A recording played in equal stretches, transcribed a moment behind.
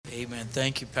Amen.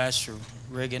 Thank you, Pastor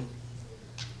Riggin.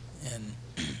 And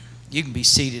you can be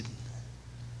seated.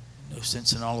 No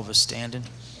sense in all of us standing.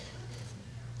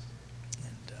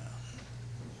 And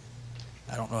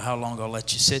I don't know how long I'll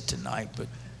let you sit tonight, but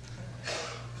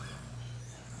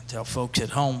I tell folks at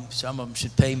home, some of them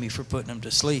should pay me for putting them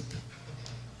to sleep.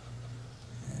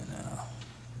 And,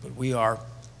 but we are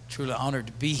truly honored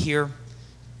to be here,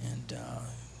 and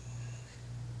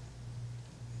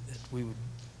that we would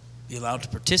be allowed to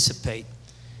participate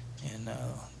in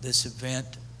this event.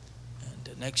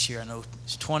 And next year, I know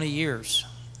it's 20 years,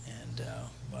 and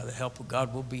by the help of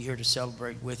God, we'll be here to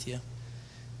celebrate with you.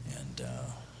 And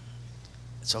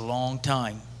it's a long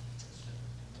time.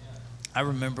 I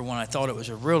remember when I thought it was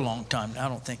a real long time. Now I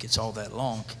don't think it's all that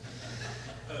long.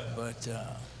 But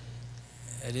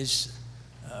it is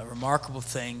a remarkable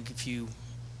thing if you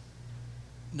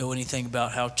know anything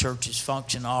about how churches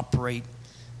function, operate.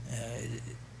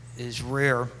 It is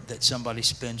rare that somebody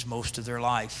spends most of their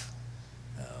life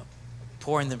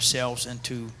pouring themselves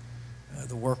into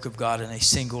the work of God in a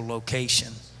single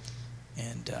location.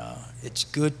 And it's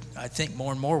good. I think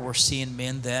more and more we're seeing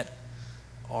men that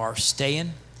are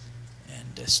staying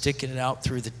and sticking it out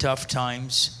through the tough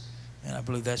times. And I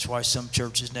believe that's why some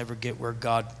churches never get where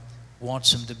God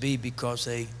wants them to be, because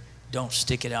they don't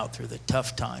stick it out through the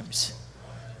tough times.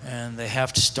 And they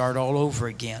have to start all over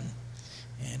again.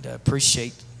 And I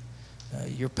appreciate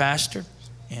your pastor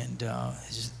and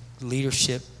his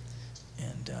leadership.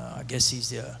 And I guess he's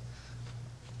the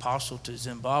apostle to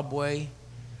Zimbabwe.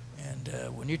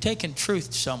 And when you're taking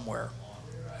truth somewhere,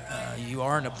 you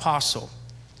are an apostle.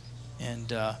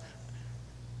 And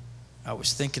I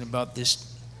was thinking about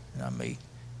this, and I may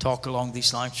talk along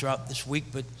these lines throughout this week,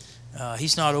 but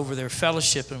he's not over there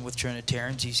fellowshipping with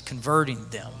Trinitarians. He's converting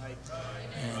them.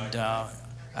 And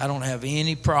I don't have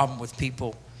any problem with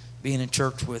people being in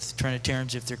church with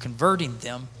Trinitarians if they're converting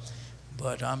them,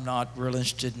 but I'm not real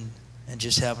interested in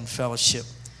just having fellowship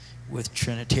with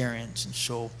Trinitarians. And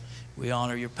so we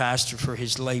honor your pastor for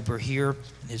his labor here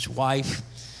and his wife.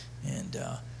 And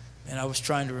I was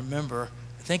trying to remember,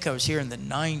 I think I was here in the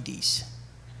 90s.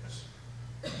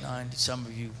 Some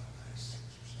of you,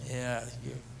 yeah,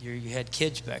 you had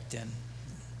kids back then.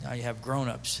 Now you have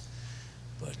grown-ups.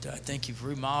 But I think you've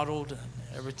remodeled and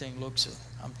everything looks,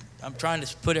 I'm trying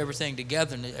to put everything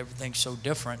together and everything's so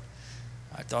different.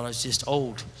 I thought I was just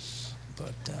old.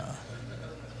 But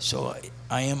so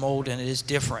I am old and it is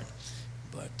different.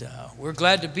 But we're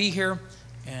glad to be here,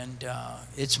 and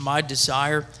it's my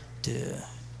desire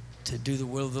to do the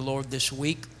will of the Lord this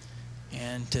week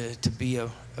and to be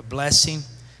a blessing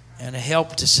and a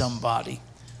help to somebody.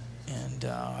 And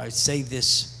I say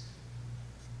this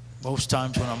most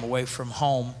times when I'm away from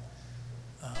home.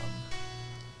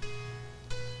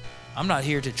 I'm not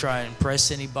here to try and impress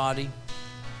anybody,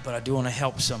 but I do want to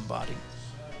help somebody.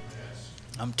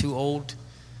 I'm too old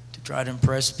to try to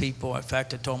impress people. In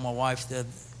fact, I told my wife that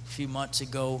a few months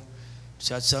ago,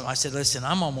 I said, listen,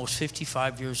 I'm almost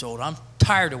 55 years old. I'm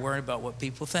tired of worrying about what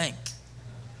people think.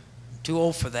 I'm too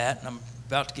old for that, and I'm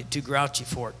about to get too grouchy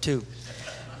for it too.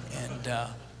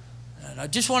 And I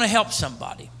just want to help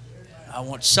somebody. I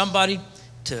want somebody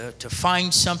to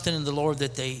find something in the Lord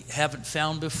that they haven't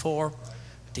found before,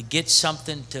 to get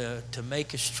something to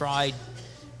make a stride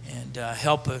and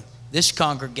help this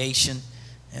congregation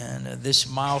and this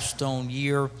milestone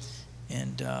year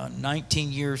and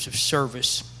 19 years of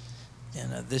service.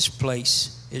 And this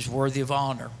place is worthy of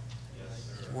honor.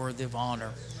 It's worthy of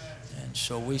honor. And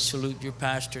so we salute your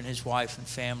pastor and his wife and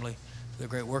family for the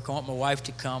great work. I want my wife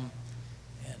to come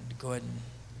and go ahead and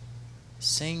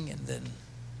sing, and then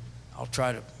I'll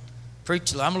try to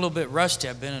preach. I'm a little bit rusty.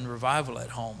 I've been in revival at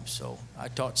home, so I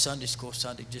taught Sunday school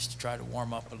Sunday just to try to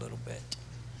warm up a little bit.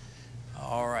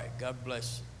 All right. God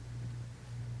bless you.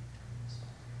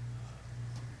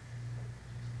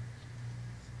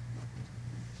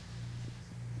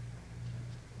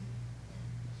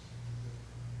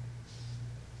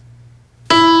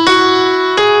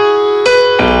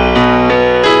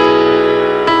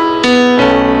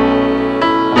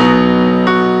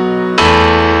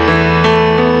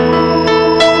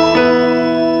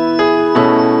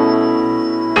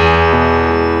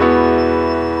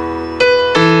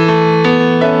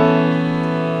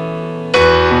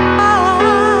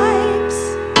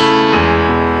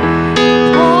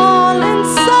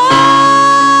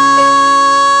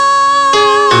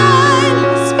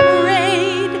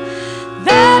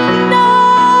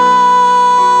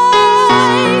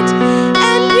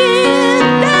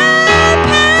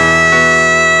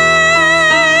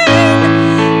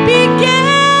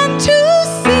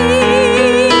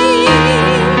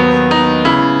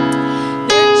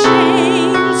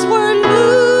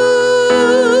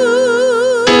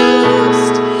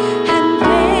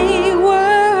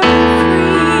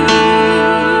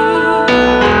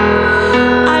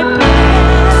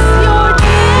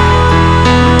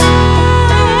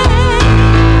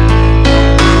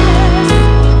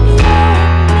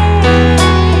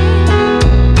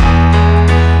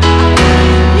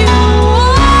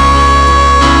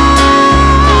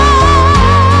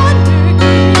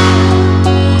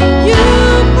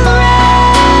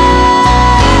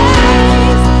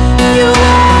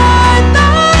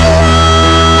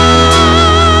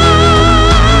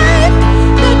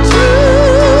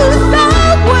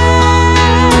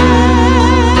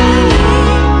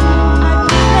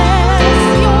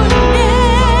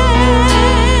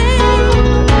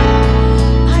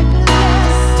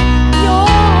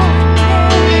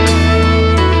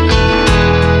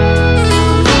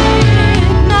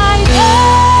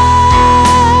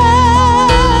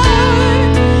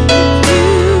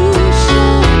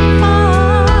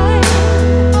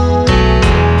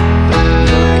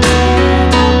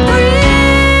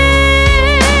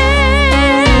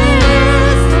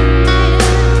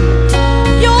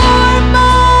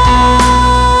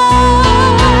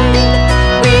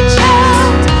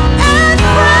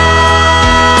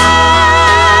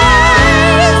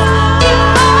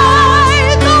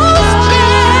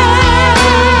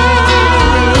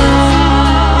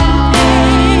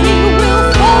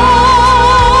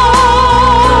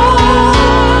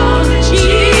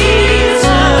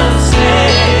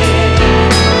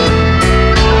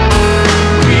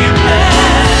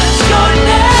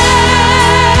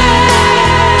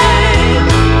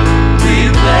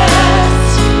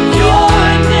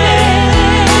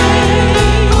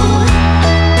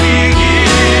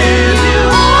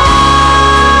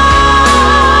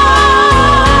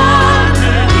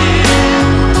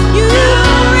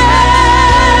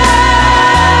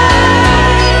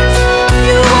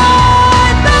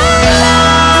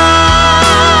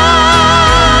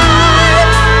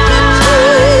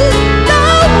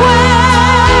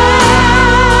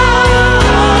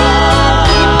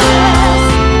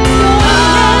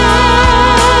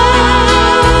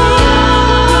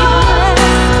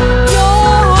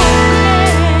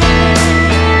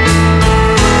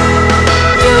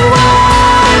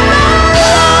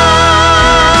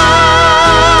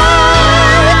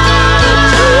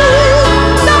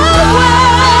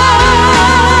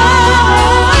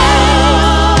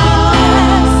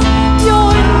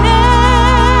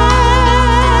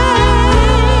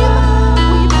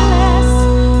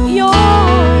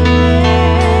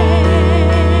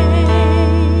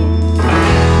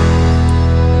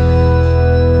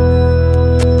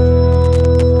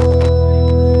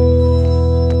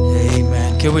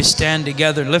 we stand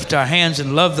together and lift our hands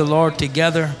and love the Lord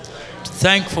together?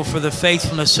 Thankful for the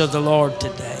faithfulness of the Lord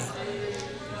today.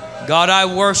 God,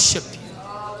 I worship you.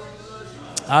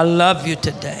 I love you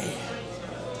today.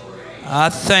 I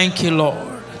thank you,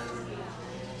 Lord.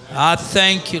 I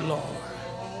thank you, Lord.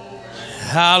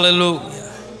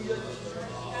 Hallelujah.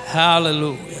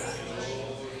 Hallelujah.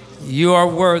 You are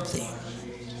worthy.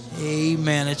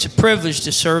 Amen. It's a privilege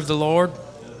to serve the Lord.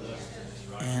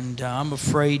 And I'm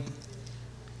afraid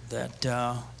that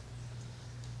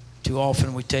too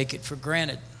often we take it for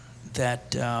granted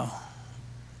that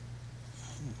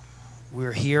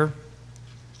we're here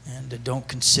and don't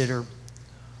consider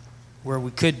where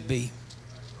we could be.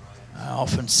 I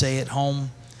often say at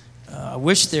home, I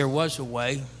wish there was a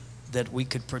way that we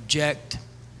could project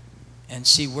and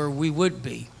see where we would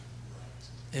be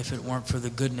if it weren't for the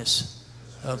goodness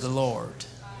of the Lord.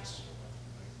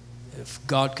 If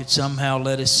God could somehow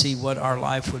let us see what our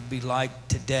life would be like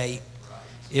today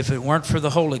if it weren't for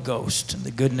the Holy Ghost and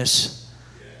the goodness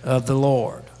of the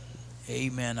Lord.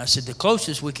 Amen. I said the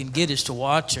closest we can get is to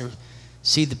watch or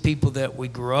see the people that we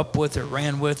grew up with or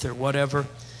ran with or whatever,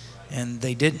 and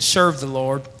they didn't serve the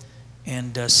Lord,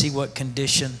 and see what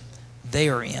condition they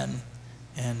are in.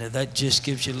 And that just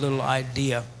gives you a little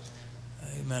idea,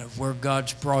 amen, of where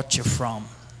God's brought you from,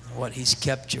 what he's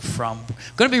kept you from. I'm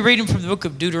going to be reading from the book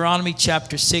of Deuteronomy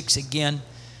chapter 6 again.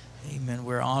 Amen.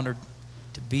 We're honored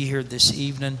to be here this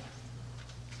evening,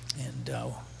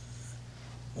 and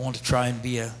want to try and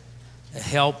be a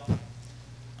help.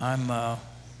 I'm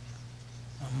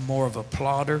more of a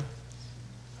plodder,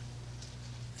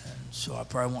 and so I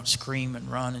probably won't scream and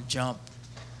run and jump.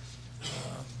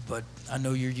 But I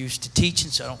know you're used to teaching,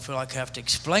 so I don't feel like I have to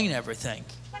explain everything.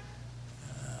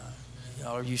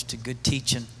 Y'all are used to good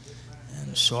teaching,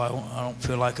 and so I don't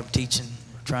feel like I'm teaching,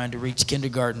 trying to reach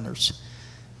kindergartners.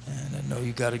 And I know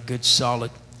you got a good, solid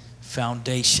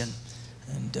foundation.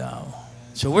 And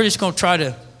so we're just going to try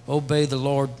to obey the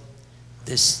Lord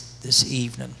this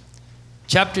evening.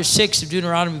 Chapter 6 of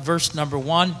Deuteronomy, verse number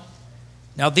 1.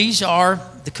 Now these are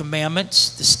the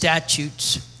commandments, the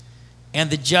statutes, and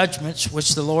the judgments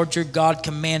which the Lord your God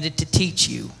commanded to teach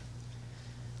you,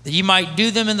 that ye might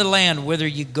do them in the land whither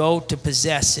you go to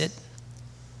possess it,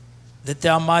 that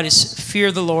thou mightest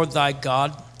fear the Lord thy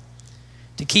God,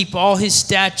 to keep all his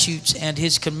statutes and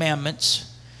his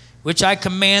commandments, which I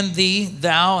command thee,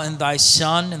 thou and thy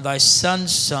son and thy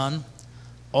son's son,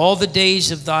 all the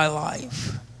days of thy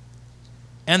life,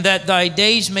 and that thy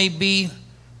days may be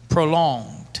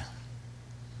prolonged.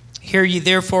 Hear ye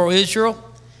therefore, O Israel,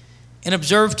 and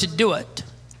observe to do it,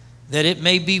 that it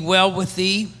may be well with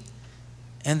thee,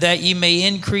 and that ye may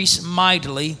increase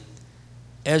mightily,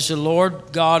 as the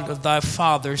Lord God of thy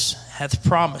fathers hath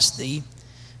promised thee,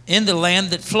 in the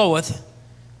land that floweth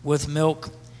with milk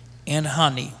and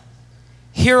honey.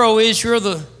 Hear, O Israel,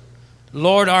 the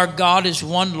Lord our God is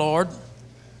one Lord.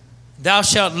 Thou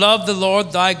shalt love the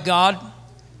Lord thy God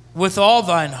with all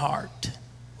thine heart,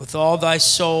 with all thy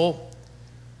soul,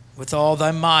 with all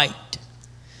thy might.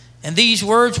 And these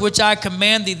words which I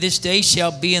command thee this day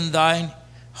shall be in thine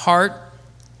heart,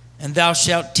 and thou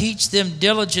shalt teach them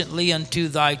diligently unto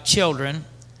thy children,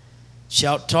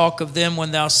 shalt talk of them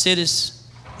when thou sittest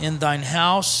in thine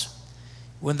house,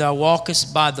 when thou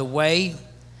walkest by the way,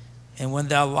 and when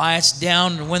thou liest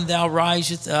down, and when thou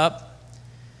risest up.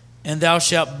 And thou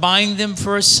shalt bind them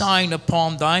for a sign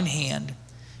upon thine hand,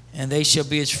 and they shall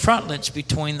be as frontlets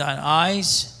between thine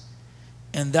eyes.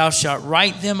 And thou shalt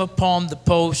write them upon the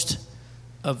post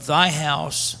of thy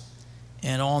house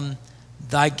and on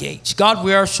thy gates. God,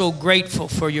 we are so grateful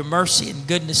for your mercy and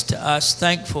goodness to us.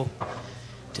 Thankful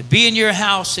to be in your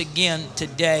house again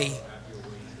today.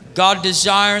 God,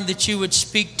 desiring that you would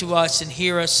speak to us and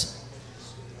hear us.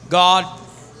 God,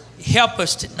 help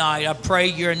us tonight. I pray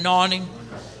your anointing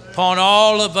upon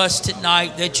all of us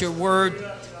tonight, that your word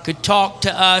could talk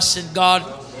to us. And God,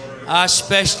 I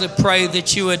especially pray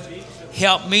that you would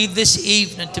help me this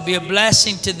evening to be a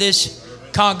blessing to this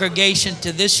congregation,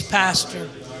 to this pastor.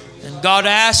 And God,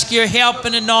 I ask your help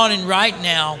and anointing right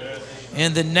now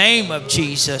in the name of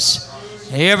Jesus.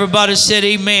 And everybody said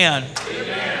amen.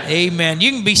 Amen. Amen.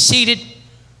 You can be seated.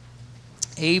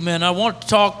 Amen. I want to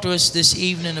talk to us this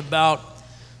evening about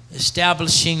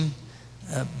establishing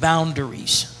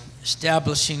boundaries.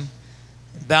 Establishing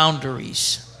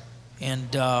boundaries.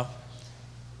 And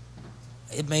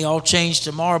it may all change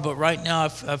tomorrow, but right now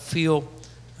I feel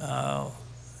a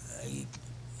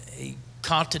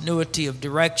continuity of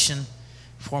direction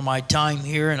for my time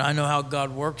here, and I know how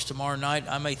God works. Tomorrow night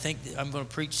I may think that I'm going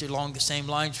to preach along the same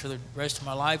lines for the rest of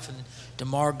my life, and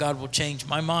tomorrow God will change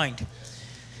my mind.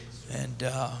 And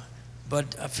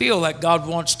But I feel like God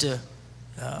wants to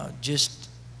just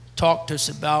talk to us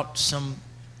about some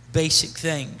basic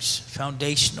things,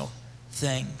 foundational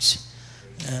things.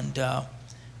 And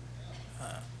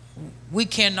we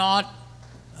cannot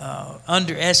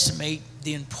underestimate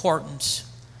the importance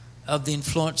of the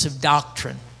influence of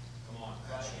doctrine.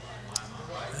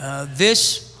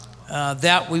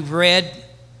 That we've read,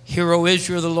 Hear, O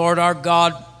Israel, the Lord our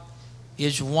God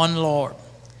is one Lord,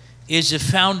 is the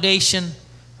foundation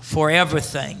for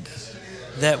everything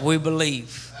that we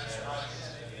believe.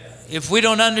 If we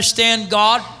don't understand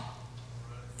God,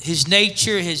 His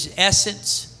nature, His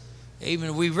essence,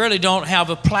 even we really don't have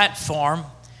a platform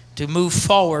to move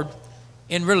forward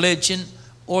in religion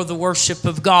or the worship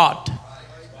of God.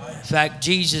 In fact,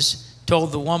 Jesus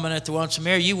told the woman at the well of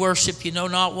Samaria, you worship you know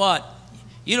not what.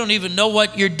 You don't even know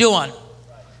what you're doing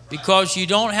because you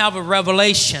don't have a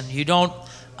revelation. You don't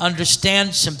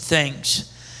understand some things.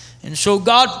 And so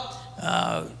God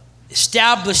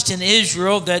established in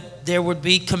Israel that there would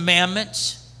be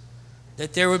commandments,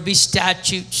 that there would be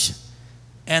statutes,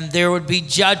 and there would be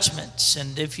judgments.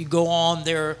 And if you go on,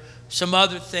 there are some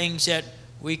other things that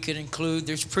we could include.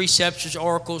 There's precepts, there's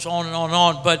oracles, on and on and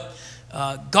on. But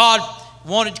God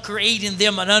wanted to create in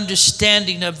them an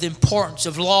understanding of the importance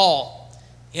of law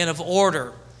and of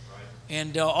order.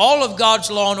 And all of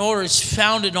God's law and order is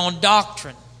founded on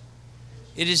doctrine.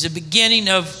 It is the beginning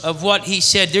of what He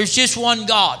said. There's just one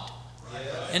God.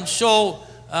 And so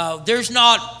there's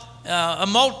not a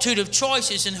multitude of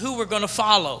choices in who we're going to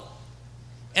follow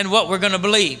and what we're going to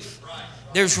believe.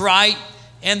 There's right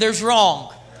and there's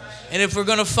wrong. And if we're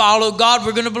going to follow God,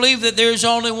 we're going to believe that there's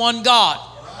only one God.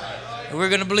 And we're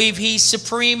going to believe He's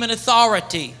supreme in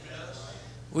authority.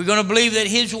 We're going to believe that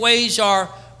His ways are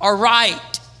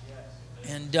right.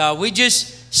 And we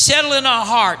just settle in our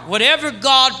heart, whatever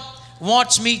God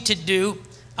wants me to do,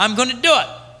 I'm going to do it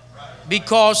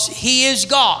because He is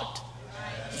God.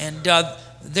 And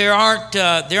there aren't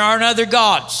other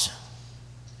gods.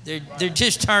 There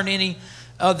just aren't any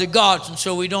other gods. And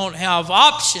so we don't have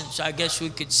options, I guess we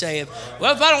could say.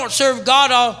 Well, if I don't serve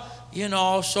God,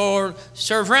 I'll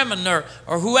serve Rimmon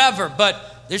or whoever.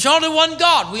 But there's only one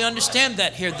God. We understand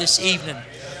that here this evening.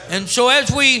 And so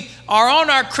as we are on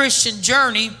our Christian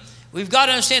journey, we've got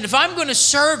to understand if I'm going to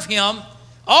serve Him,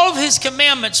 all of His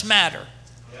commandments matter.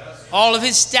 All of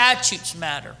His statutes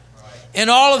matter. And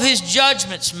all of His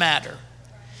judgments matter.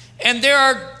 And there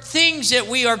are things that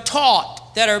we are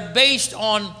taught that are based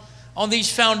on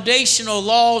these foundational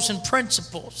laws and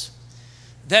principles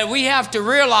that we have to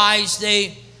realize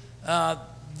they're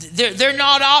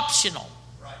not optional.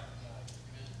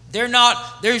 They're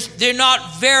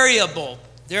not variable.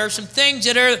 There are some things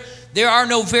that there are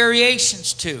no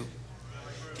variations to.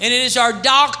 And it is our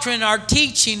doctrine, our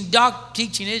teaching,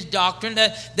 teaching is doctrine,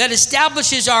 that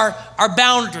establishes our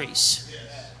boundaries.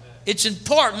 It's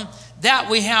important that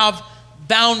we have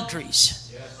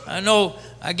boundaries.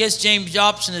 I guess James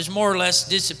Dobson has more or less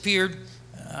disappeared.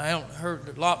 I haven't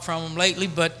heard a lot from him lately,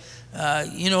 but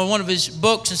in one of his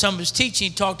books and some of his teaching,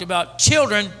 he talked about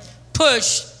children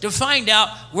push to find out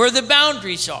where the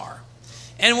boundaries are.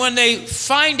 And when they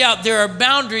find out there are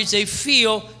boundaries, they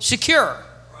feel secure.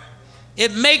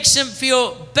 It makes them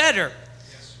feel better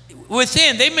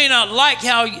within. They may not like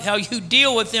how you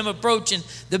deal with them approaching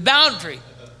the boundary,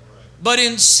 but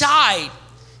inside,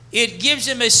 it gives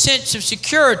them a sense of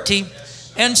security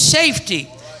and safety.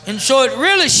 And so it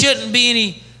really shouldn't be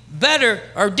any better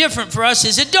or different for us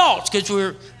as adults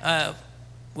because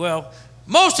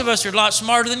most of us are a lot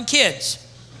smarter than kids.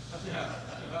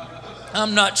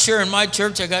 I'm not sure in my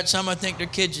church. I got some, I think their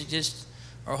kids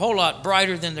are a whole lot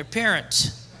brighter than their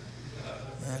parents.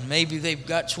 And maybe they've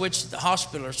got switched to the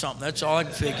hospital or something. That's all I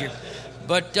can figure.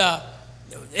 But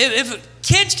if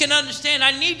kids can understand,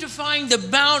 I need to find the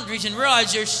boundaries and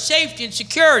realize there's safety and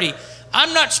security.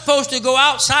 I'm not supposed to go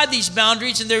outside these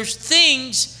boundaries, and there's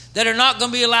things that are not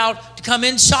going to be allowed to come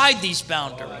inside these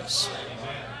boundaries.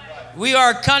 We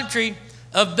are a country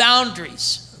of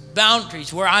boundaries.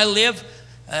 Boundaries. Where I live,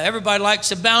 everybody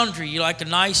likes a boundary. You like a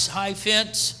nice high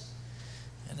fence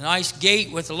and a nice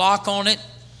gate with a lock on it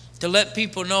to let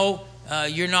people know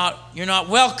you're not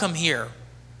welcome here.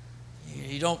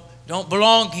 You don't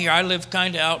belong here. I live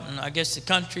kind of out in, I guess, the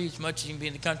country, as much as you can be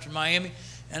in the country of Miami.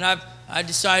 And I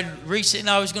decided recently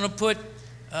I was going to put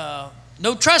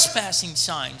no trespassing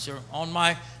signs on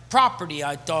my property.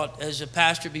 I thought as a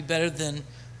pastor it'd be better than,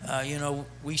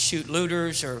 we shoot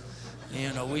looters or,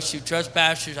 we shoot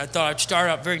trespassers. I thought I'd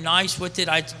start out very nice with it.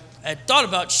 I had thought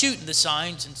about shooting the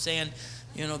signs and saying,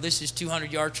 this is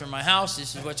 200 yards from my house.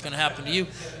 This is what's going to happen to you.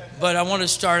 But I want to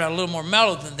start out a little more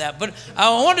mellow than that. But I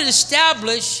wanted to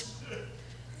establish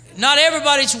Not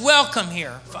everybody's welcome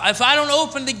here. If I don't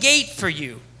open the gate for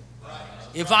you,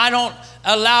 if I don't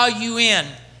allow you in,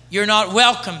 you're not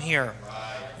welcome here.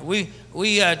 We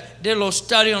did a little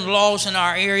study on the laws in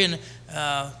our area, and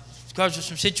because of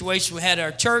some situations we had at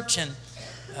our church, and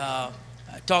I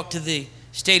talked to the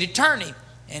state attorney,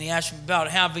 and he asked me about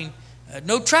having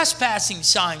no trespassing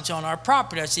signs on our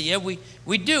property. I said, yeah,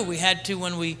 we do. We had to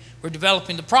when we were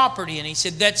developing the property. And he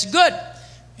said, that's good.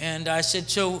 And I said,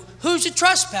 so who's a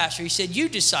trespasser? He said, you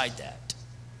decide that.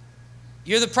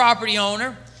 You're the property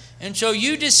owner, and so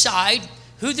you decide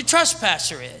who the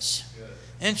trespasser is. Good.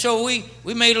 And so we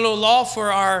made a little law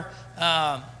for our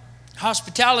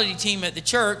hospitality team at the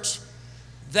church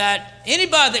that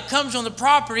anybody that comes on the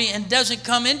property and doesn't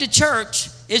come into church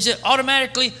is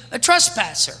automatically a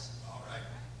trespasser. All right.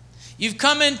 You've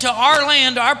come into our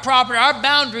land, our property, our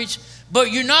boundaries,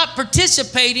 but you're not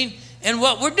participating in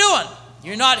what we're doing.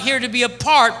 You're not here to be a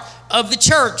part of the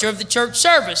church or of the church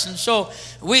service. And so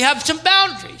we have some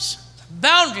boundaries.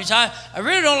 I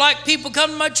really don't like people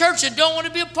coming to my church that don't want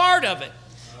to be a part of it,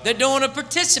 that don't want to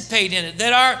participate in it,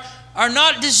 that are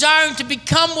not desiring to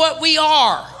become what we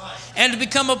are and to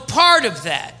become a part of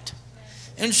that.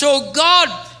 And so God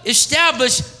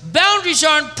established boundaries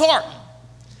are important.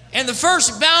 And the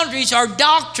first boundaries are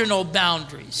doctrinal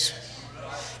boundaries.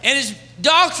 And it's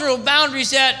doctrinal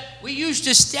boundaries that we use to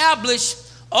establish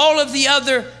all of the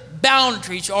other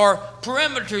boundaries or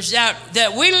perimeters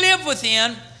that we live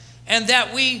within and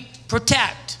that we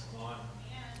protect.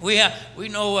 We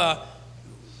know,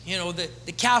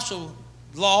 the castle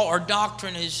law or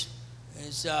doctrine is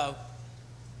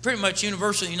pretty much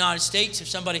universal in the United States. If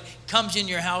somebody comes in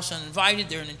your house uninvited,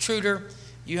 they're an intruder,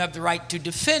 you have the right to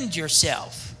defend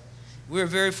yourself. We were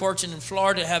very fortunate in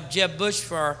Florida to have Jeb Bush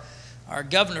for our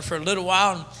governor for a little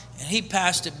while, and he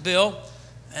passed a bill,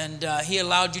 and he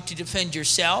allowed you to defend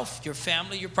yourself, your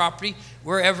family, your property,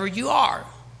 wherever you are.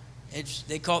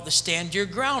 They call it the Stand Your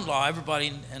Ground law.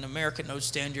 Everybody in America knows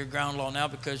Stand Your Ground law now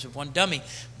because of one dummy.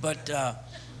 But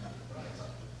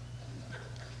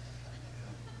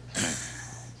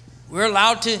we're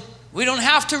allowed to, we don't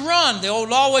have to run. The old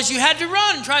law was you had to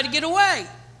run and try to get away.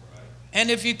 And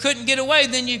if you couldn't get away,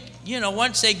 then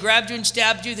once they grabbed you and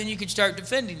stabbed you, then you could start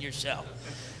defending yourself.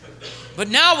 But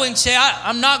now we can say,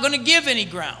 I'm not going to give any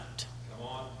ground.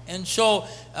 And so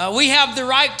we have the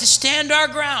right to stand our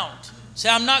ground. Say,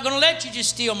 I'm not going to let you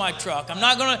just steal my truck. I'm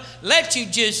not going to let you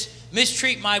just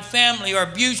mistreat my family or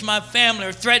abuse my family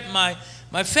or threaten my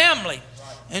family.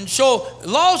 And so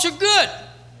laws are good.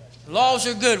 Laws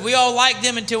are good. We all like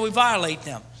them until we violate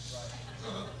them.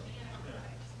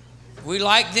 We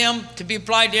like them to be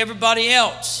applied to everybody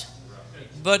else.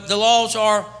 But the laws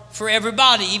are for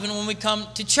everybody. Even when we come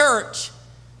to church,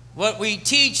 what we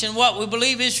teach and what we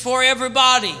believe is for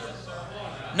everybody.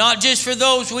 Not just for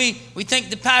those we think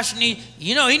the pastor he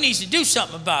needs to do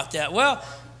something about that. Well,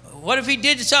 what if he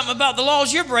did something about the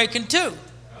laws you're breaking too?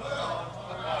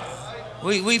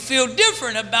 We feel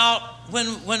different about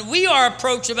when we are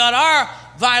approached about our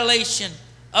violation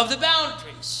of the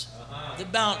boundaries. The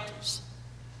boundaries.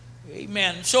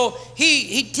 Amen. So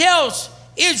he tells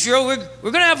Israel, we're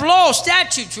going to have laws,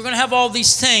 statutes. We're going to have all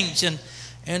these things. And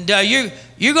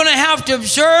you're going to have to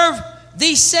observe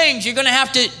these things. You're going to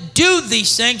have to do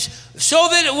these things so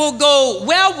that it will go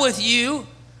well with you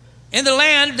in the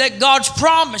land that God's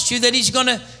promised you that he's going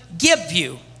to give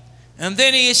you. And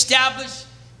then he established,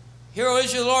 Hear, O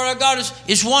Israel, the Lord our God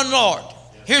is one Lord.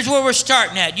 Here's where we're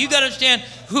starting at. You got to understand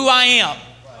who I am.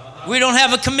 We don't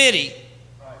have a committee.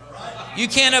 You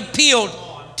can't appeal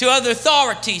to other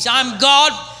authorities. I'm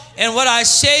God, and what I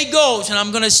say goes. And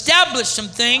I'm going to establish some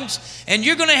things, and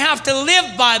you're going to have to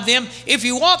live by them if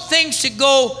you want things to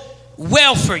go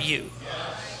well for you.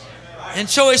 And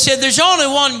so he said, there's only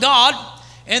one God.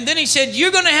 And then he said,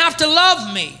 you're going to have to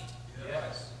love me.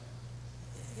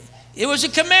 It was a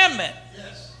commandment.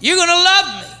 You're going to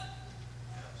love me.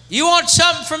 You want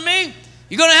something from me?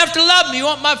 You're going to have to love me. You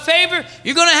want my favor?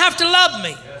 You're going to have to love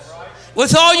me.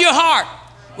 With all your heart,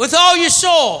 with all your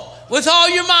soul, with all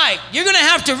your might. You're going to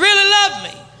have to really love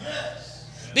me.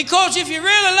 Because if you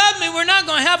really love me, we're not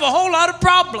going to have a whole lot of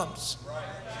problems.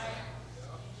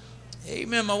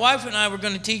 Amen. My wife and I were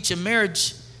going to teach a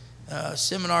marriage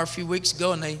seminar a few weeks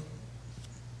ago, and they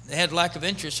had lack of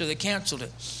interest, so they canceled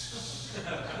it.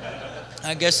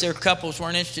 I guess their couples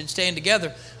weren't interested in staying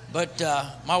together. But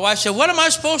my wife said, what am I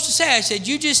supposed to say? I said,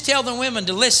 you just tell the women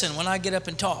to listen when I get up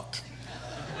and talk.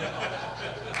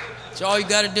 That's all you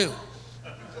got to do.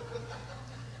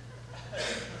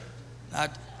 I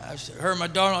heard my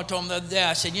daughter-in-law told me the other day,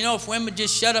 I said, if women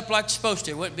just shut up like they're supposed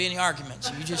to, there wouldn't be any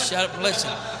arguments. You just shut up and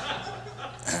listen.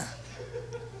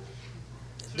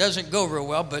 doesn't go real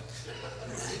well, but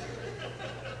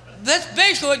that's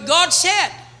basically what God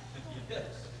said.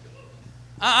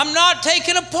 I'm not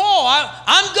taking a poll.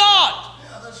 I'm God.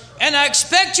 And I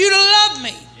expect you to love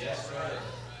me.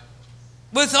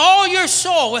 With all your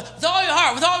soul, with all your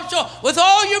heart, with all your soul, with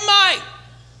all your might.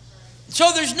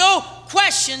 So there's no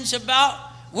questions about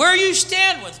where you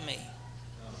stand with me.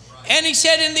 And he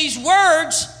said, in these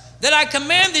words that I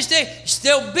command this day,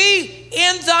 they'll be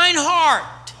in thine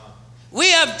heart. We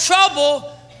have trouble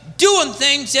doing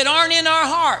things that aren't in our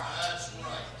heart.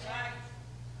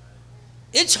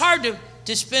 It's hard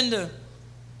to spend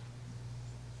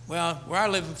where I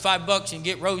live in $5 and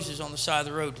get roses on the side of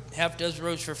the road. Half a dozen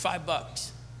roses for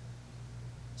 $5.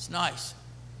 It's nice.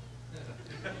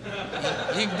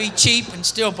 You can be cheap and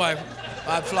still buy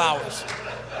flowers.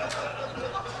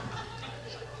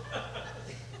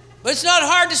 But it's not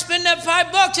hard to spend that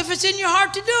 $5 if it's in your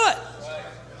heart to do it.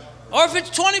 Or if it's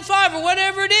 25 or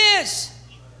whatever it is.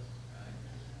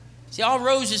 See, all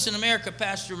roses in America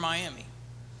pass through Miami.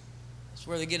 That's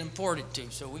where they get imported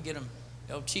to. So we get them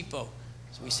El Cheapo,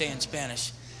 as we say in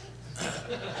Spanish.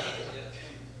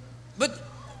 But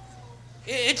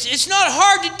it's not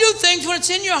hard to do things when it's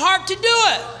in your heart to do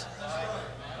it.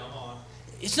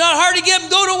 It's not hard to get them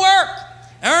go to work,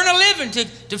 earn a living,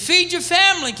 to feed your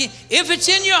family, if it's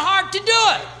in your heart to do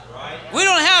it. We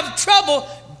don't have trouble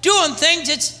doing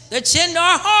things that's in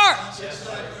our heart.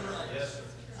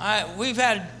 We've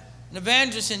had an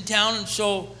evangelist in town, and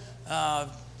so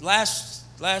last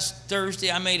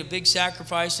Thursday I made a big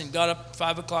sacrifice and got up at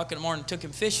 5 o'clock in the morning and took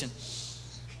him fishing.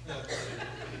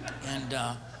 And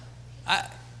I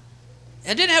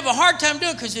didn't have a hard time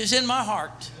doing it because it was in my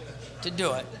heart to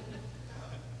do it.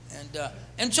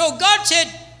 And so God said,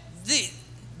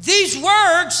 these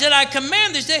words that I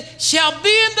command this day shall be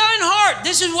in thine heart.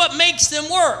 This is what makes them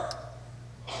work.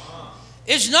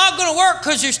 It's not going to work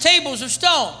because there's tables of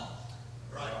stone.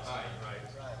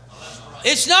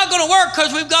 It's not going to work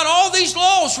because we've got all these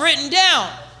laws written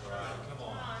down.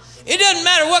 It doesn't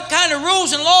matter what kind of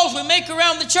rules and laws we make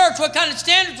around the church, what kind of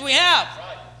standards we have.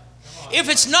 If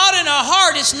it's not in our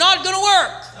heart, it's not going to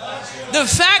work. The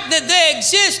fact that they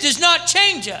exist does not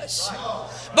change us.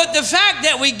 But the fact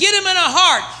that we get them in our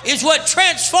heart is what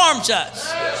transforms us.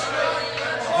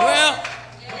 Well,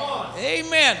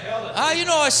 amen.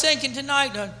 I was thinking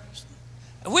tonight,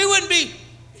 we wouldn't be,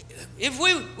 if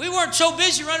we weren't so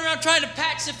busy running around trying to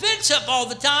patch the fence up all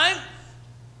the time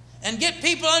and get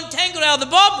people untangled out of the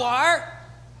barbed wire,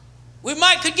 we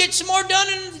could get some more done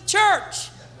in the church.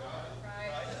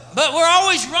 But we're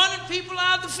always running people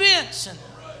out of the fence. And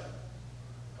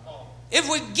if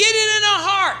we get it in our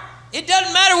heart, it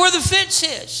doesn't matter where the fence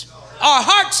is. Our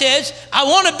heart says, I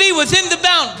want to be within the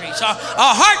boundaries. Our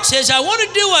heart says, I want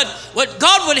to do what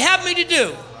God would have me to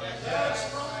do.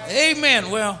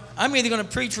 Amen. Well, I'm either going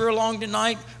to preach real long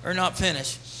tonight or not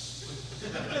finish.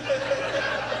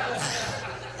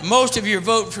 Most of you are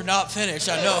voting for not finish,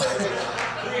 I know.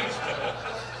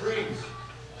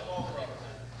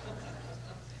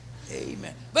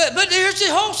 Amen. But here's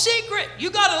the whole secret.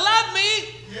 You got to love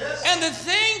me. Yes. And the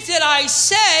things that I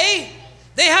say,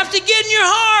 they have to get in your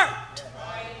heart.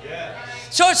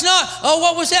 Yes. So it's not,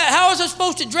 what was that? How was I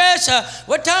supposed to dress?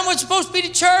 What time was I supposed to be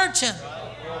to church?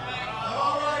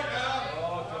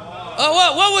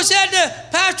 What was that,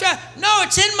 Pastor? No,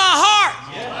 it's in my heart.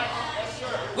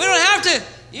 Yes. We don't have to,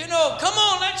 come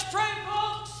on, let's pray,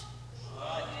 folks.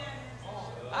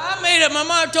 I made up my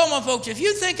mind. I told my folks, if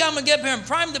you think I'm going to get up here and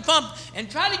prime the pump and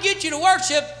try to get you to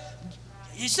worship,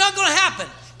 it's not going to happen.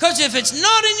 Because if it's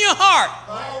not in your heart,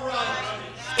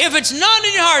 if it's not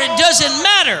in your heart, it doesn't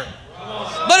matter.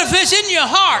 But if it's in your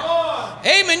heart,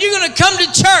 amen, you're going to come to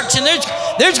church and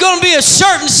there's going to be a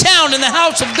certain sound in the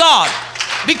house of God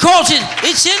because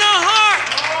it's in our heart.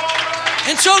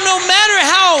 And so no matter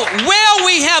how well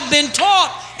we have been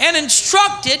taught and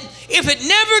instructed, if it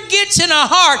never gets in our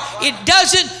heart, it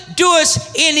doesn't do us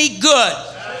any good.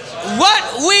 What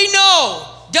we know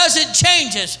doesn't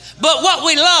change us, but what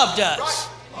we love does.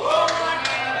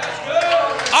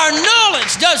 Our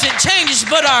knowledge doesn't change us,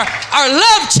 but our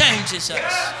love changes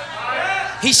us.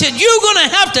 He said, you're going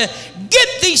to have to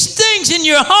get these things in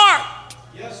your heart.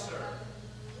 Yes, sir.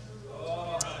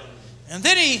 And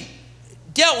then he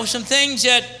dealt with some things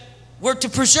that were to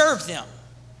preserve them.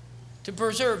 To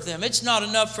preserve them. It's not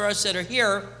enough for us that are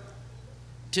here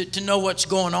to know what's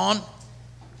going on.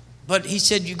 But he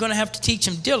said, you're going to have to teach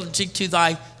them diligently to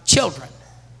thy children.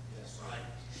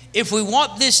 If we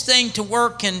want this thing to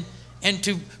work and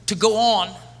to go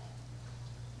on,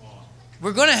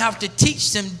 we're going to have to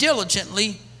teach them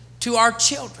diligently to our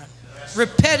children.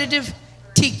 Repetitive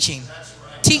teaching.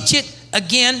 Teach it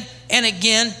again and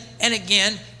again and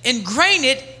again. Ingrain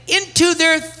it into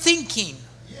their thinking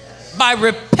by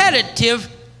repetitive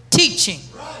teaching.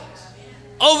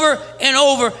 Over and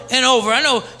over and over. I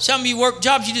know some of you work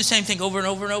jobs, you do the same thing over and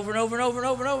over and over and over and over and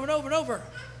over and over and over and over.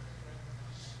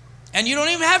 And you don't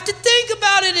even have to think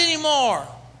about it anymore.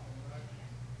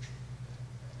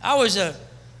 I was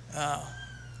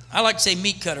I like to say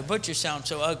meat cutter. Butcher sounds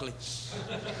so ugly.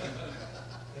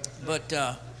 But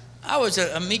I was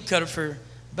a meat cutter for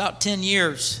about 10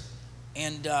 years.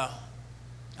 And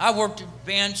I worked at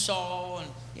bandsaw,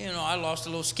 and, I lost a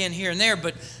little skin here and there.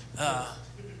 But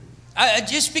I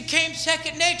just became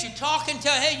second nature. Talking to,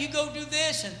 hey, you go do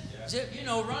this, and,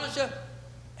 run stuff.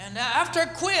 And after I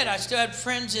quit, I still had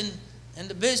friends in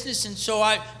the business. And so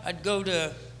I'd go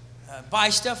to buy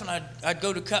stuff, and I'd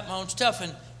go to cut my own stuff.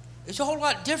 And it's a whole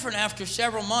lot different after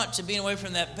several months of being away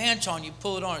from that bandsaw, and you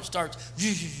pull it on, it starts.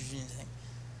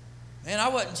 Man, I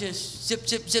wasn't just zip,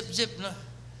 zip, zip, zip.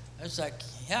 I was like,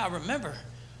 yeah, I remember.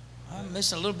 I'm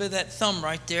missing a little bit of that thumb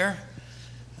right there.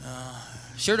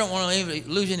 Sure don't want to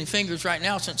lose any fingers right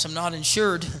now since I'm not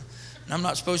insured. And I'm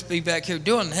not supposed to be back here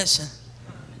doing this.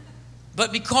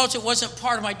 But because it wasn't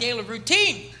part of my daily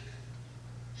routine,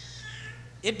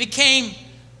 it became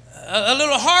a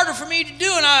little harder for me to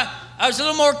do, and I was a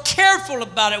little more careful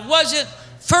about it. It wasn't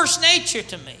first nature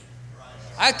to me.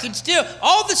 I could still,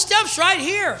 all the stuff's right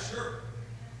here.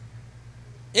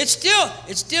 It's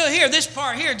still here. This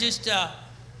part here, just,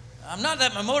 I'm not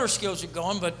that my motor skills are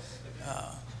going, but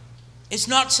it's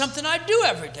not something I do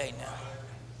every day now.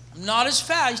 I'm not as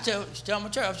fast. I was telling my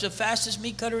church, I was the fastest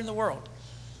meat cutter in the world.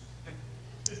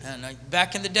 And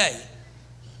back in the day.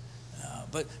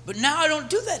 But now I don't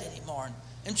do that anymore.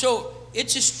 And so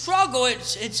it's a struggle.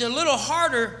 It's a little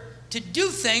harder to do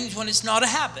things when it's not a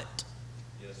habit.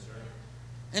 Yes, sir.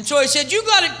 And so I said, you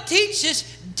got to teach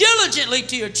this diligently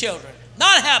to your children,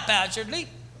 not haphazardly.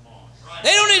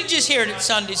 They don't need to just hear it at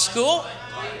Sunday school.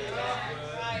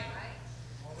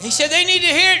 He said they need to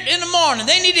hear it in the morning.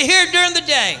 They need to hear it during the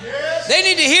day. They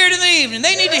need to hear it in the evening.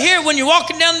 They need to hear it when you're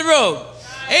walking down the road.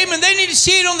 Amen. They need to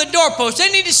see it on the doorpost.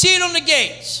 They need to see it on the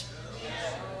gates.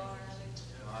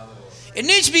 It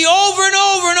needs to be over and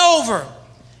over and over.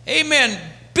 Amen.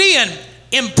 Being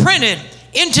imprinted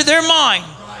into their mind.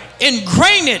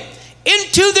 Ingrain it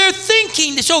into their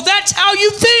thinking. So that's how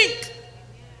you think.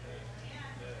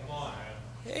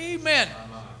 Amen.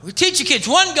 We teach the kids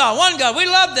one God, one God. We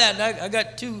love that. I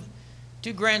got two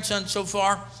grandsons so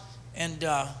far. And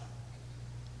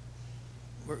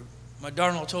my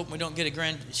daughter-in-law told me we don't get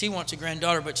she wants a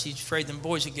granddaughter, but she's afraid them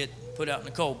boys will get put out in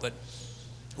the cold. But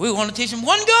we want to teach them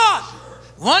one God.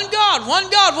 One God, one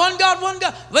God, one God, one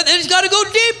God. But it's got to go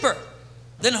deeper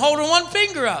than holding one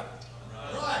finger up.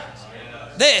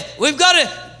 We've got to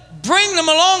bring them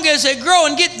along as they grow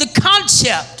and get the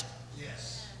concept.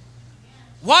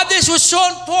 Why this was so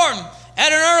important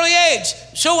at an early age.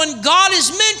 So when God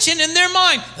is mentioned in their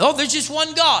mind, oh, there's just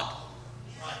one God.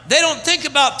 They don't think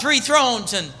about three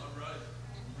thrones, and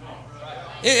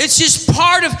it's just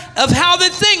part of how they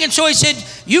think. And so he said,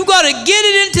 you got to get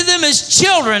it into them as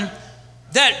children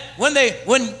that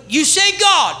when you say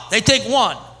God, they think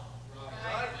one.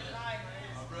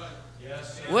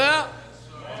 Well,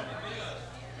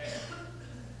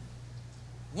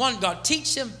 one God.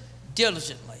 Teach them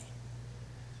diligently.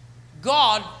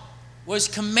 God was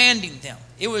commanding them.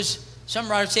 It was, some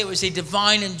writers say it was a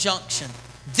divine injunction.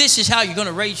 This is how you're going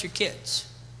to raise your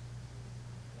kids.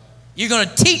 You're going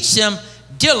to teach them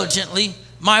diligently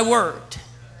my word.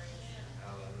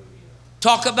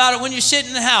 Talk about it when you sit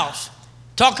in the house.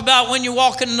 Talk about it when you're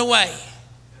walking in the way.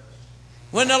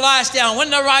 When they lie down,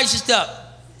 when they rise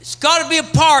up. It's got to be a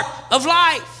part of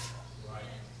life.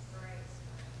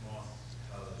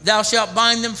 Thou shalt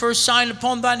bind them for a sign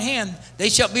upon thine hand. They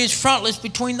shall be as frontlets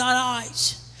between thine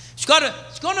eyes. It's going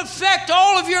to affect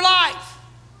all of your life.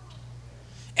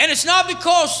 And it's not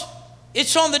because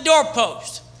it's on the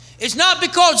doorpost. It's not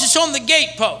because it's on the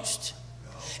gatepost.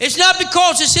 It's not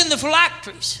because it's in the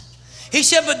phylacteries. He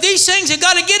said, but these things have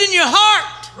got to get in your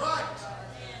heart.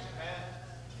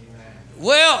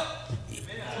 Well,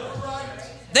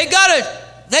 they got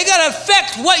to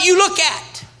affect what you look at.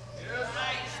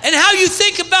 And how you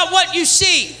think about what you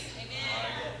see.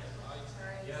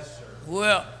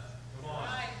 Well,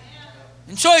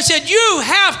 and so he said, you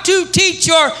have to teach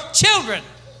your children.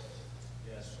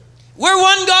 We're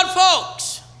one God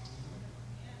folks.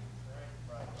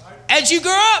 As you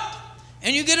grow up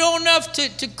and you get old enough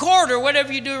to court or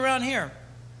whatever you do around here.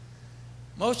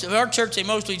 Most of our church, they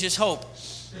mostly just hope.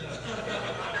 Same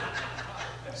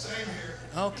here.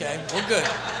 Okay, well, good.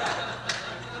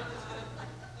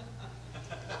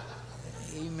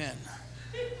 Amen.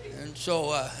 And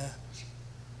so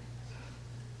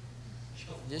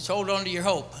just hold on to your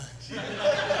hope.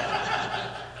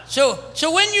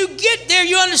 So when you get there,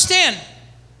 you understand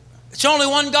it's only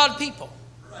one God people.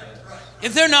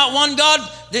 If they're not one God,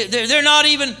 they're not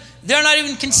even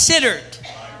considered.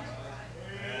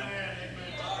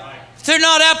 If they're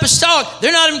not apostolic,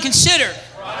 they're not even considered.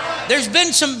 There's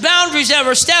been some boundaries that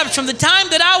were established from the time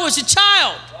that I was a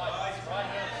child.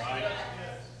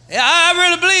 I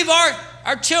really believe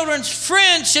our children's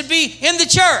friends should be in the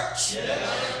church.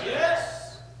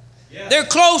 Their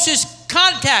closest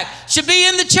contact should be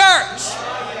in the church.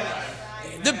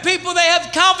 The people they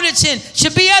have confidence in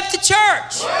should be at the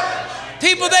church.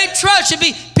 People they trust should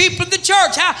be people in the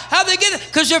church. How they get it?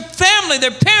 Because their family,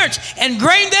 their parents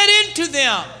ingrained that into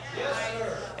them.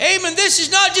 Amen. This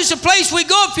is not just a place we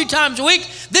go a few times a week.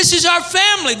 This is our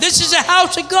family. This is a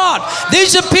house of God.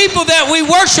 These are people that we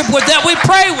worship with, that we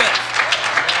pray with.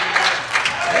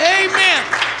 Amen.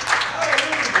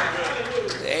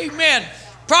 Amen.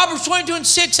 Proverbs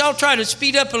 22:6. I'll try to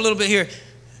speed up a little bit here.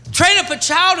 Train up a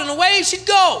child in the way he should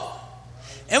go.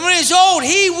 And when he's old,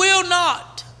 he will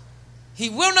not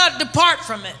depart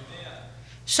from it.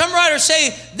 Some writers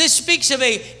say this speaks of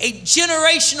a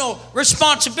generational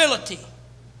responsibility.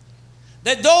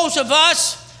 That those of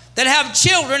us that have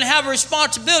children have a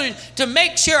responsibility to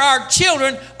make sure our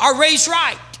children are raised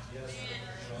right.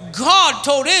 God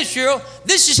told Israel,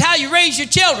 this is how you raise your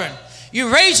children.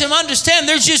 You raise them, understand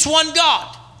there's just one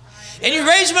God. And you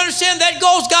raise them, understand that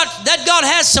God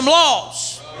has some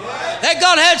laws. That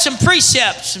God has some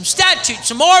precepts, some statutes,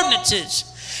 some ordinances.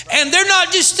 And they're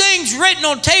not just things written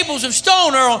on tables of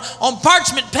stone or on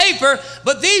parchment paper,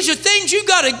 but these are things you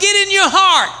got to get in your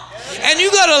heart. And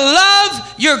you got to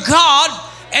love your God,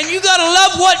 and you got to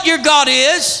love what your God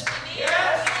is.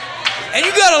 And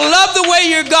you got to love the way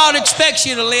your God expects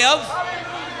you to live.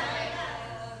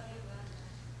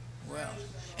 Well,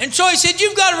 and so he said,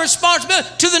 you've got a responsibility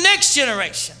to the next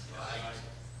generation.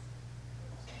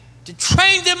 To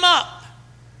train them up.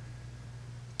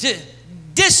 To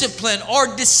discipline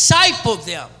or disciple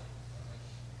them.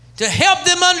 To help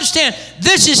them understand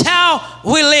this is how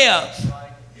we live.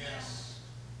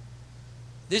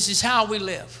 This is how we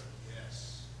live.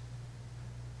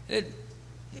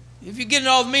 If you get it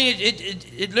all the meaning,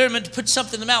 it literally meant to put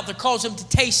something in the mouth that calls them to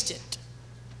taste it.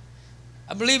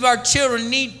 I believe our children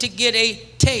need to get a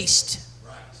taste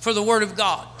for the Word of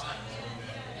God.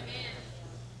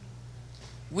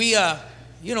 We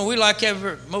like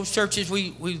most churches,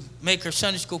 we make our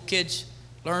Sunday school kids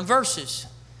learn verses.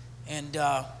 And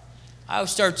I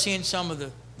started seeing some of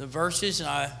the verses,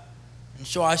 and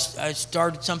so I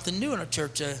started something new in our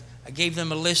church. I gave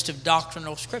them a list of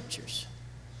doctrinal scriptures.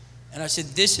 And I said,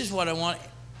 this is what I want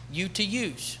you to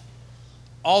use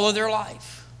all of their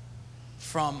life.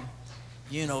 From,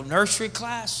 nursery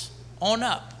class on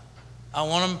up. I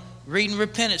want them reading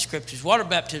repentant scriptures, water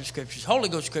baptism scriptures, Holy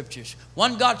Ghost scriptures,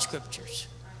 one God scriptures.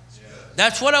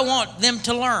 That's what I want them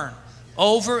to learn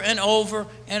over and over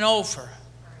and over.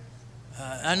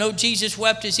 I know Jesus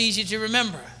wept is easy to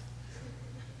remember.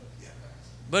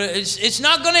 But it's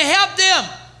not going to help them.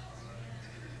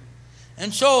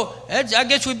 And so I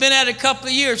guess we've been at it a couple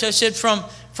of years. I said from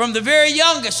the very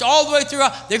youngest all the way through,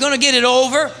 they're going to get it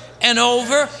over and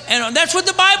over. And that's what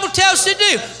the Bible tells us to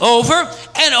do. Over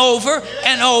and over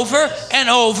and over and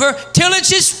over till it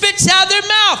just spits out their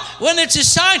mouth. When it's a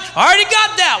sign, I already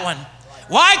got that one.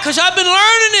 Why? Because I've been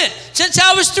learning it since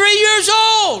I was 3 years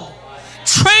old.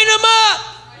 Train them up.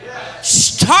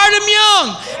 Start them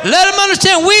young. Let them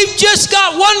understand we've just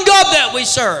got one God that we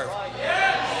serve.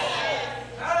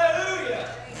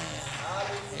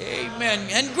 Amen.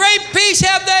 And great peace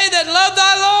have they that love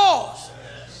thy laws.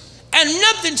 And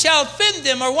nothing shall offend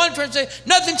them, or one translation,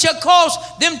 nothing shall cause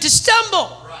them to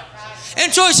stumble.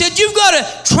 And so he said, you've got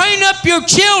to train up your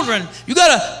children. You've got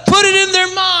to put it in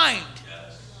their mind.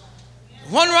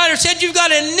 One writer said you've got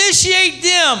to initiate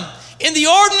them in the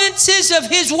ordinances of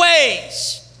his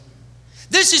ways.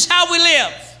 This is how we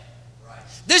live.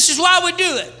 This is why we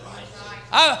do it.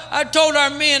 I told our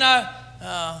men,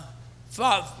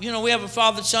 we have a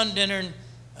father-son dinner,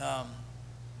 and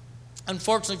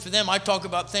unfortunately for them, I talk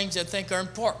about things I think are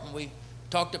important. We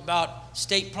talked about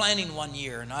state planning one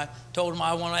year, and I told them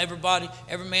I want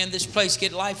every man in this place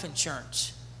get life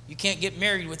insurance. You can't get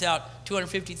married without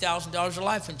 $250,000 of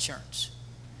life insurance.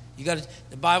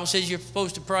 The Bible says you're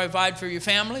supposed to provide for your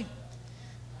family.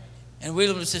 And we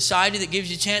live in a society that gives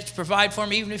you a chance to provide for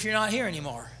them even if you're not here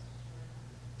anymore.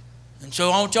 And so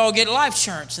I want y'all to get life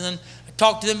insurance. And then I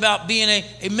talked to them about being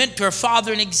a mentor, a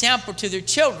father, an example to their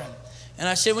children. And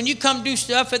I said, when you come do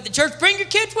stuff at the church, bring your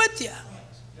kids with you.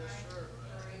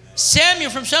 Samuel,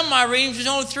 from some of my readings, was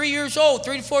only 3 years old,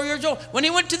 3 to 4 years old, when he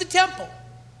went to the temple.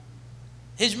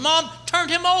 His mom turned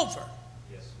him over.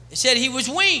 They said he was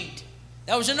weaned.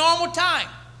 That was a normal time.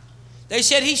 They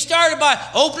said he started by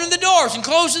opening the doors and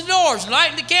closing the doors and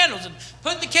lighting the candles and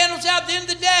putting the candles out at the end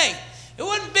of the day. It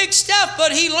wasn't big stuff,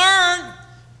 but he learned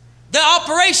the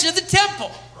operation of the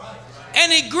temple.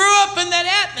 And he grew up in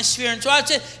that atmosphere. And so I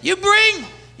said, you bring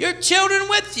your children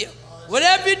with you.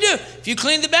 Whatever you do. If you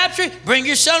clean the baptistry, bring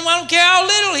your son. I don't care how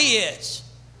little he is.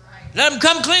 Let him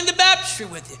come clean the baptistry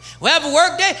with you. We'll have a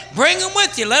work day. Bring him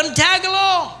with you. Let him tag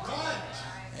along.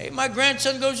 Hey, my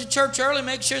grandson goes to church early.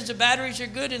 Make sure the batteries are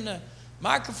good and the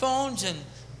microphones and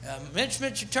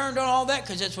instruments are turned on, all that,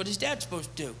 because that's what his dad's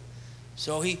supposed to do.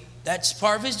 So that's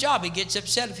part of his job. He gets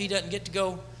upset if he doesn't get to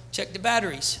go check the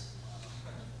batteries.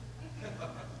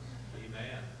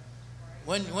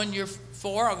 When you're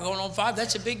 4 or going on 5,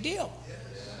 that's a big deal.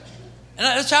 And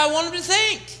that's how I want him to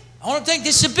think. I want him to think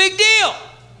this is a big deal.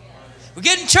 We're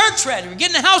getting church ready. We're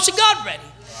getting the house of God ready.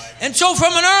 And so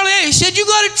from an early age, he said, you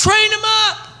got to train them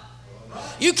up.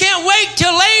 You can't wait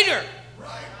till later.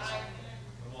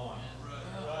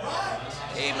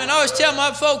 Amen. I always tell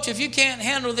my folks, if you can't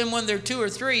handle them when they're 2 or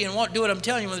 3 and won't do what I'm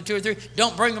telling you when they're 2 or 3,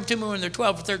 don't bring them to me when they're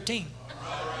 12 or 13.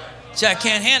 Say, I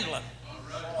can't handle them.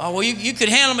 Oh, well, you could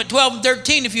handle them at 12 and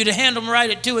 13 if you'd have handled them right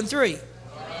at 2 and 3.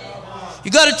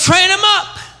 You got to train them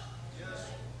up.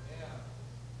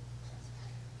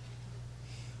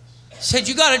 He said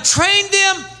you got to train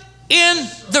them in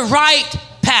the right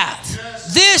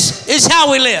path. This is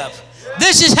how we live.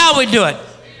 This is how we do it.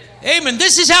 Amen.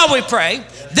 This is how we pray.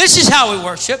 This is how we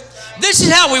worship. This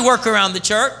is how we work around the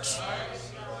church.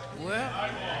 Well,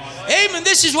 amen.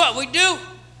 This is what we do.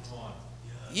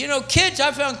 You know,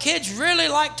 I found kids really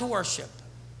like to worship,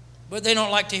 but they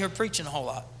don't like to hear preaching a whole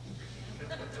lot.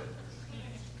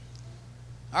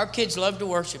 Our kids love to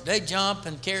worship. They jump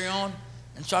and carry on.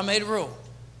 And so I made a rule.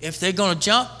 If they're going to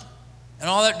jump and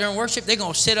all that during worship, they're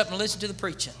going to sit up and listen to the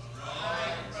preaching.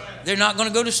 They're not going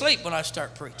to go to sleep when I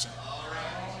start preaching.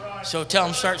 So tell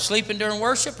them start sleeping during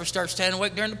worship or start standing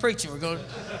awake during the preaching. We're going to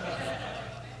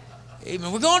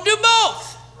do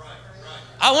both.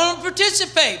 I want them to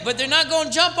participate, but they're not going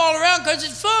to jump all around because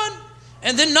it's fun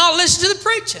and then not listen to the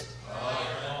preaching.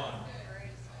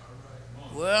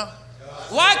 Well,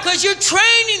 why? Because you're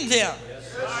training them.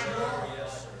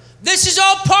 This is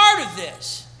all part of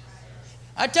this.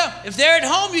 I tell them, if they're at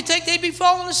home, you think they'd be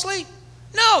falling asleep?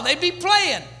 No, they'd be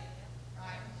playing.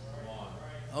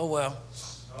 Oh, well.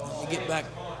 Let me get back.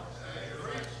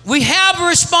 We have a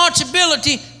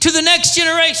responsibility to the next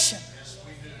generation.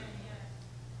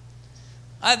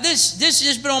 This has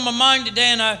just been on my mind today,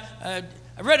 and I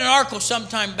read an article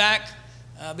sometime back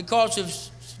because of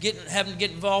having to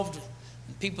get involved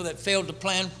in people that failed to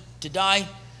plan to die.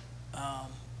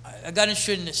 I got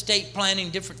interested in estate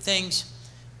planning, different things,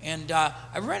 and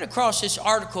I ran across this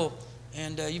article,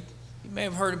 and you may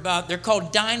have heard about. They're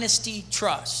called Dynasty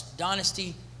Trust.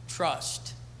 Dynasty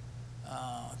Trust.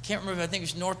 I can't remember. I think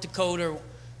it's North Dakota, or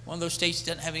one of those states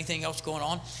that doesn't have anything else going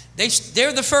on.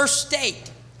 They're the first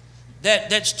state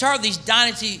that started these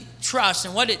dynasty trusts,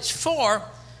 and what it's for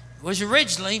was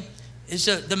originally is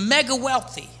the mega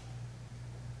wealthy.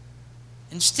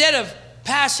 Instead of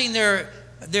passing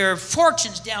their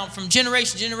fortunes down from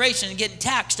generation to generation and getting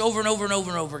taxed over and over and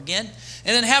over and over again,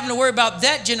 and then having to worry about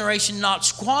that generation not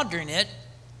squandering it,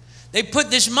 they put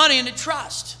this money into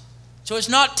trust, so it's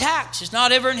not taxed, it's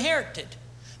not ever inherited.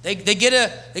 They get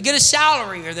a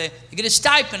salary or they get a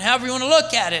stipend, however you want to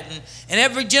look at it. And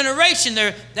every generation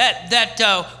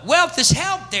that wealth is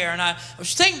held there. And I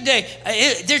was thinking today,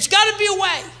 there's got to be a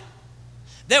way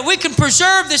that we can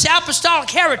preserve this apostolic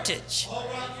heritage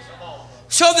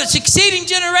so that succeeding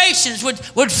generations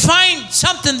would find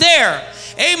something there.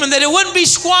 Amen. That it wouldn't be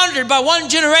squandered by one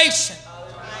generation.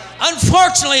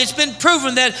 Unfortunately, it's been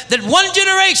proven that one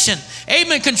generation,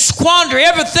 amen, can squander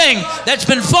everything that's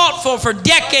been fought for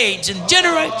decades and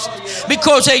generations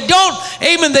because they don't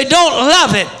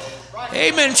love it.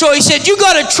 Amen. So he said, you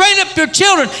got to train up your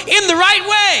children in the right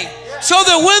way so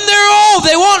that when they're old,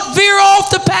 they won't veer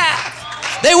off the path.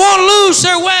 They won't lose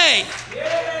their way.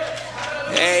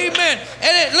 Amen.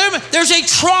 And there's a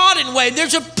trodden way.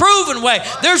 There's a proven way.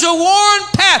 There's a worn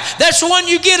path. That's the one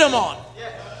you get them on.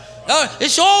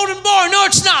 It's old and boring. No,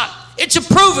 it's not. It's a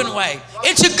proven way.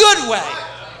 It's a good way.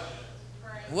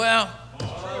 Well,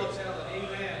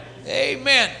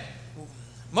 amen.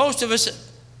 Most of us,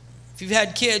 if you've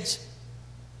had kids,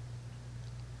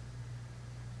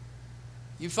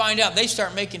 you find out they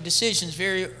start making decisions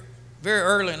very, very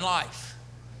early in life.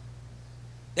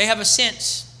 They have a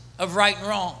sense of right and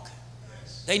wrong.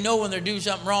 They know when they're doing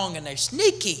something wrong, and they're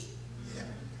sneaky.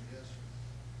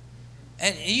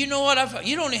 And you know what?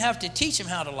 You don't even have to teach them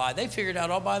how to lie. They figure it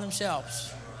out all by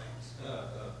themselves.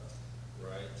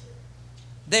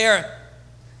 They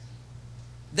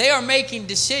are making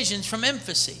decisions from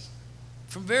infancy,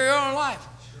 from very early life.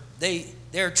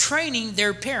 They're training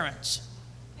their parents.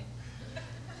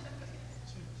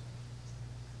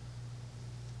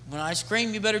 When I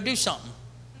scream, you better do something.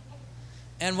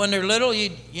 And when they're little,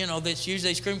 you know, that's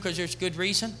usually they scream because there's good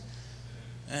reason,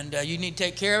 and you need to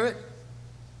take care of it.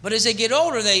 But as they get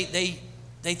older, they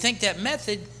think that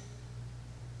method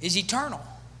is eternal.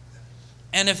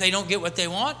 And if they don't get what they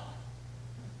want,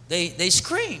 they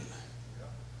scream.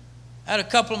 I had a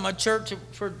couple in my church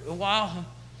for a while,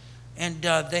 and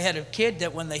they had a kid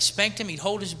that when they spanked him, he'd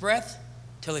hold his breath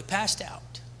till he passed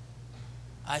out.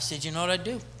 I said, you know what I'd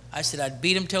do? I said, I'd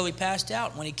beat him till he passed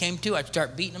out. When he came to, I'd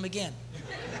start beating him again.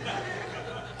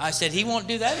 I said, he won't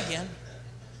do that again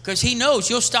because he knows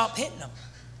you'll stop hitting him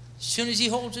as soon as he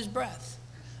holds his breath.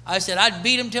 I said, I'd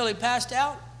beat him till he passed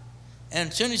out, and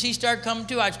as soon as he started coming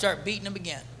to, I'd start beating him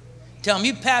again. Tell him,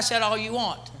 you pass out all you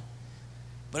want,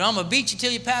 but I'm going to beat you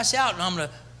till you pass out, and as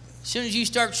soon as you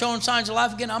start showing signs of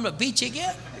life again, I'm going to beat you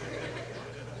again.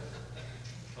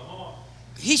 Come on.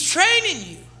 He's training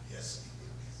you. Yes.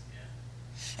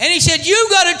 And he said, you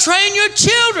got to train your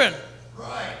children.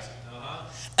 Right.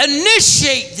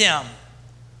 Initiate them.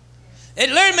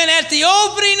 It learned men at the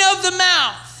opening of the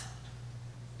mouth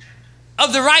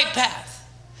of the right path.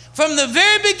 From the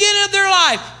very beginning of their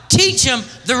life, teach them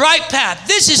the right path.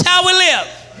 This is how we live.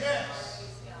 Yes.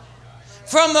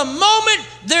 From the moment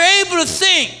they're able to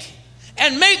think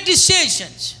and make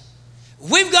decisions,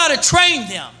 we've got to train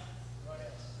them.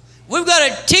 We've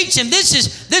got to teach them.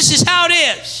 This is how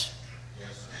it is.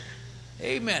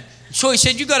 Amen. So he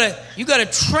said, you got to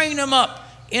train them up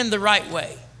in the right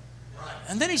way.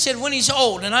 And then he said, when he's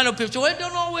old, and I know people say, well, it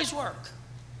don't always work.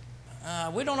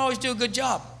 We don't always do a good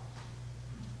job.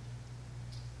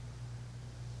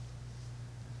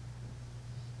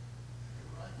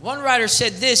 One writer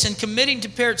said this, in committing to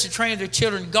parents to train their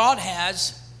children, God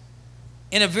has,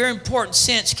 in a very important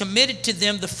sense, committed to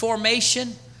them the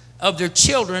formation of their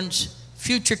children's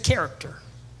future character.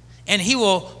 And he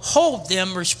will hold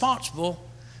them responsible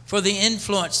for the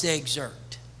influence they exert.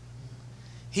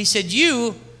 He said,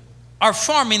 you are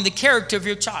forming the character of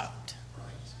your child.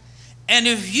 And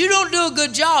if you don't do a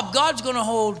good job, God's going to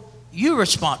hold you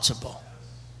responsible.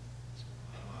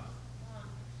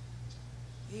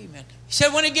 Amen. He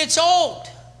said when he gets old,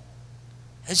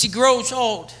 as he grows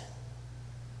old,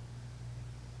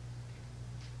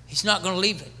 he's not going to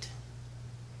leave it.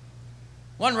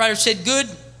 One writer said, good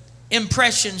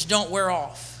impressions don't wear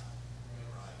off.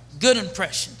 Good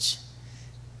impressions.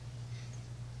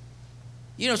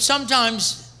 You know,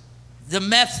 sometimes the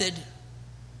method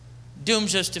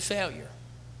dooms us to failure.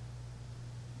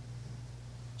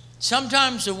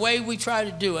 Sometimes the way we try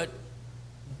to do it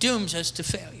dooms us to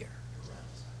failure.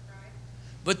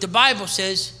 But the Bible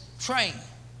says, train.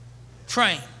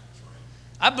 Train.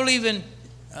 I believe in,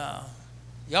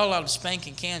 y'all allowed to spank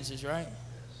in Kansas, right?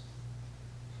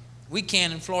 We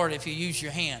can in Florida if you use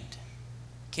your hand.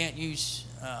 Can't use,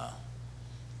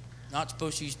 not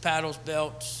supposed to use paddles,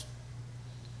 belts,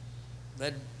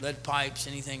 lead pipes,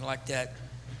 anything like that.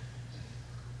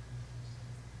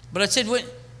 But I said,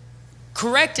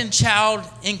 correcting child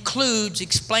includes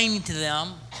explaining to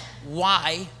them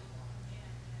why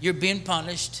you're being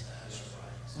punished,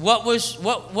 what was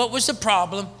the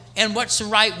problem, and what's the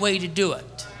right way to do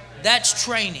it. That's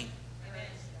training.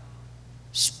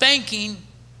 Spanking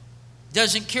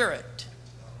doesn't cure it.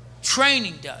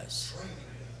 Training does.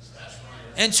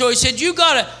 And so he said, you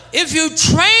gotta, if you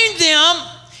train them,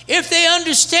 if they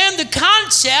understand the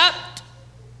concept,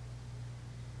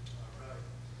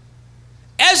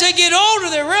 as they get older,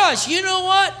 they realize, you know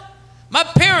what? My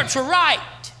parents were right.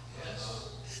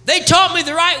 They taught me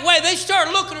the right way. They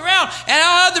start looking around at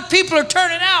how other people are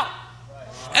turning out.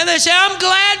 And they say, I'm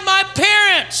glad my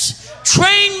parents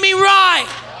trained me right.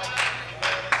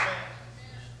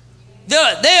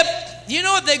 You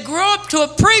know what? They grow up to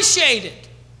appreciate it.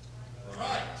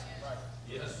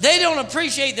 They don't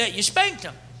appreciate that you spanked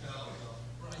them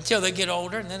until they get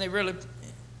older, and then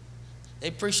they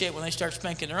appreciate when they start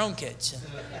spanking their own kids.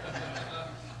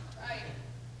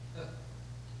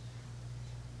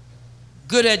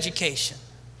 Good education,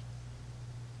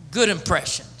 good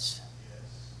impressions.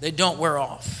 They don't wear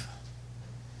off.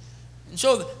 And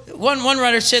so one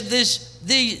writer said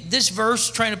this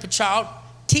verse, train up a child,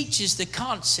 teaches the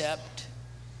concept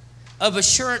of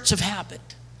assurance of habit.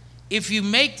 If you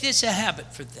make this a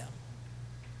habit for them,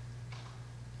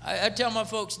 I tell my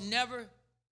folks, never